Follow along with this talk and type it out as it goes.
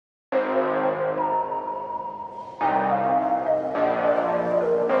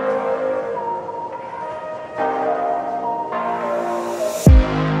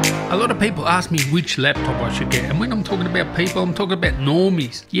people ask me which laptop I should get, and when I'm talking about people, I'm talking about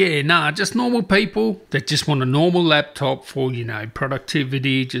normies. Yeah, nah, just normal people that just want a normal laptop for, you know,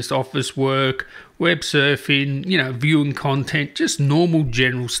 productivity, just office work, web surfing, you know, viewing content, just normal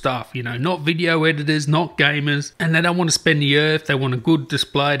general stuff, you know, not video editors, not gamers, and they don't want to spend the earth. They want a good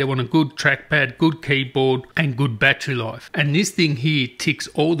display, they want a good trackpad, good keyboard, and good battery life. And this thing here ticks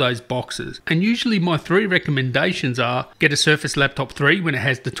all those boxes. And usually my 3 recommendations are: get a Surface Laptop 3 when it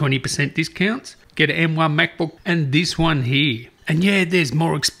has the 20% discounts, get an M1 MacBook, and this one here. And yeah, there's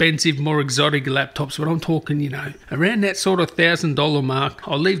more expensive, more exotic laptops, but I'm talking, you know, around that sort of $1,000 mark.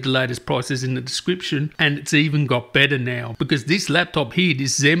 I'll leave the latest prices in the description, and it's even got better now because this laptop here,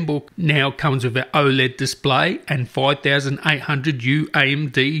 this ZenBook, now comes with an OLED display and 5800U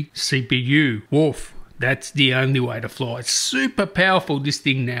AMD CPU. Woof. That's the only way to fly. It's super powerful, this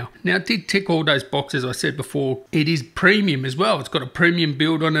thing now. Now, it did tick all those boxes I said before. It is premium as well. It's got a premium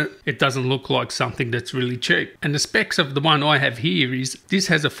build on it. It doesn't look like something that's really cheap. And the specs of the one I have here is, this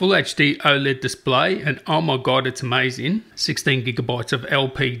has a full HD OLED display, and oh my god, it's amazing. 16 gigabytes of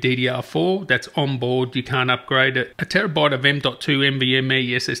LPDDR4, that's on board, you can't upgrade it. A terabyte of M.2 NVMe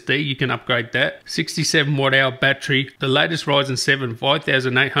SSD, you can upgrade that. 67 watt hour battery, the latest Ryzen 7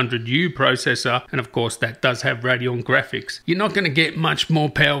 5800U processor, and of course that does have Radeon graphics. You're not going to get much more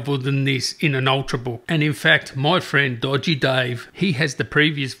powerful than this in an Ultrabook. And in fact, my friend Dodgy Dave, he has the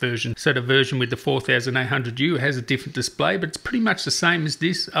previous version. So the version with the 4800U has a different display, but it's pretty much the same as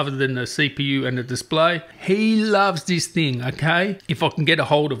this, other than the CPU and the display. He loves this thing, okay? If I can get a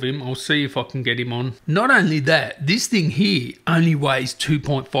hold of him, I'll see if I can get him on. Not only that, this thing here only weighs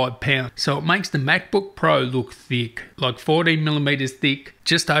 2.5 pounds. So it makes the MacBook Pro look thick, like 14 millimeters thick,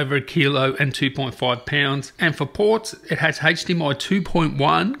 just over a kilo and 2.5 pounds. And for ports, it has HDMI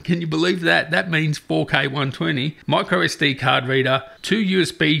 2.1. Can you believe that? That means 4K 120. Micro SD card reader, 2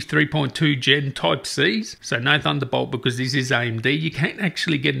 USB 3.2 Gen Type Cs. So no Thunderbolt because this is AMD. You can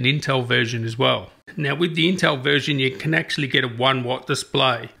actually get an Intel version as well. Now with the Intel version, you can actually get a 1 watt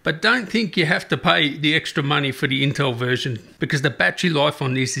display, but don't think you have to pay the extra money for the Intel version because the battery life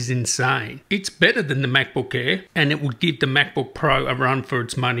on this is insane. It's better than the MacBook Air, and it would give the MacBook Pro a run for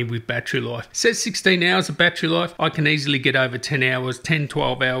its money with battery life. It says 16 hours of battery life. I can easily get over 10 hours, 10,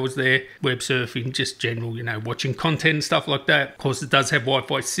 12 hours there, web surfing, just general, you know, watching content and stuff like that. Of course, it does have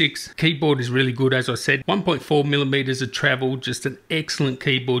Wi-Fi 6. Keyboard is really good, as I said. 1.4 millimeters of travel, just an excellent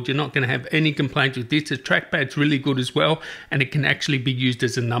keyboard. You're not going to have any complaints with this. The trackpad's really good as well, and it can actually be used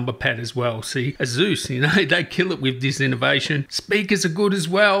as a number pad as well. See, Asus, you know, they kill it with this innovation. Speakers are good as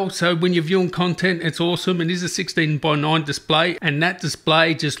well, so when you're viewing content, it's awesome. It is a 16:9 display, and that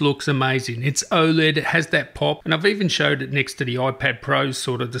display just looks amazing. It's OLED, it has that pop, and I've even showed it next to the iPad Pro's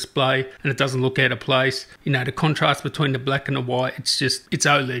sort of display, and it doesn't look out of place. You know, the contrast between the black and the white, it's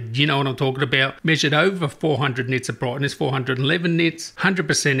OLED. You know what I'm talking about. Measured over 400 nits of brightness, 411 nits,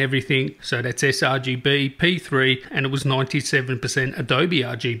 100% everything, so that's sRGB, P3, and it was 97% Adobe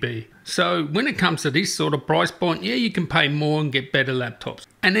RGB. So when it comes to this sort of price point, yeah, you can pay more and get better laptops.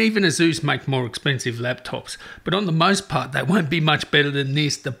 And even Asus make more expensive laptops, but on the most part, they won't be much better than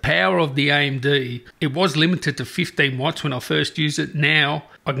this. The power of the AMD, it was limited to 15 watts when I first used it. Now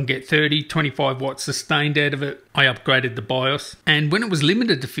I can get 30, 25 watts sustained out of it. I upgraded the BIOS. And when it was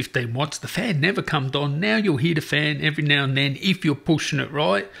limited to 15 watts, the fan never comes on. Now you'll hear the fan every now and then if you're pushing it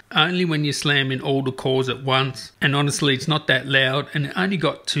right, only when you're slamming all the cores at once. And honestly, it's not that loud, and it only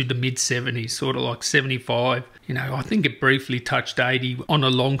got to the mid-70s, sort of like 75. You know, I think it briefly touched 80 on a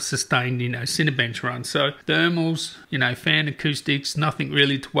long sustained, you know, Cinebench run. So thermals, you know, fan acoustics, nothing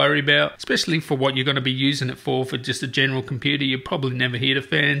really to worry about, especially for what you're going to be using it for just a general computer. You probably never hear the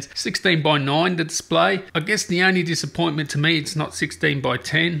fans. 16:9 the display. I guess the only disappointment to me, it's not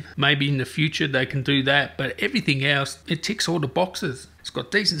 16:10. Maybe in the future they can do that, but everything else, it ticks all the boxes. It's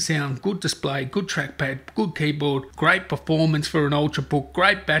got decent sound, good display, good trackpad, good keyboard, great performance for an Ultrabook,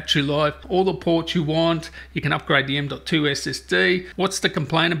 great battery life, all the ports you want. You can upgrade the M.2 SSD. What's to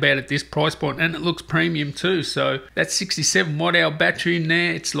complain about at this price point? And it looks premium too. So that 67 watt hour battery in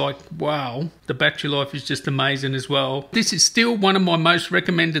there, it's like, wow. The battery life is just amazing as well. This is still one of my most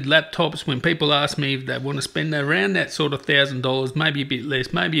recommended laptops when people ask me if they want to spend around that sort of $1,000, maybe a bit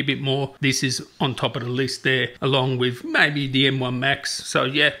less, maybe a bit more. This is on top of the list there, along with maybe the M1 Max. So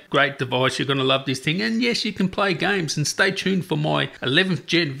yeah, great device. You're going to love this thing. And yes, you can play games, and stay tuned for my 11th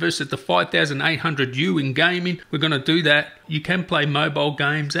gen versus the 5800U in gaming. We're going to do that. You can play mobile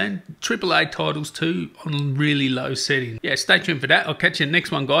games and AAA titles too on really low settings. Yeah, stay tuned for that. I'll catch you in the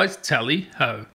next one, guys. Tally ho.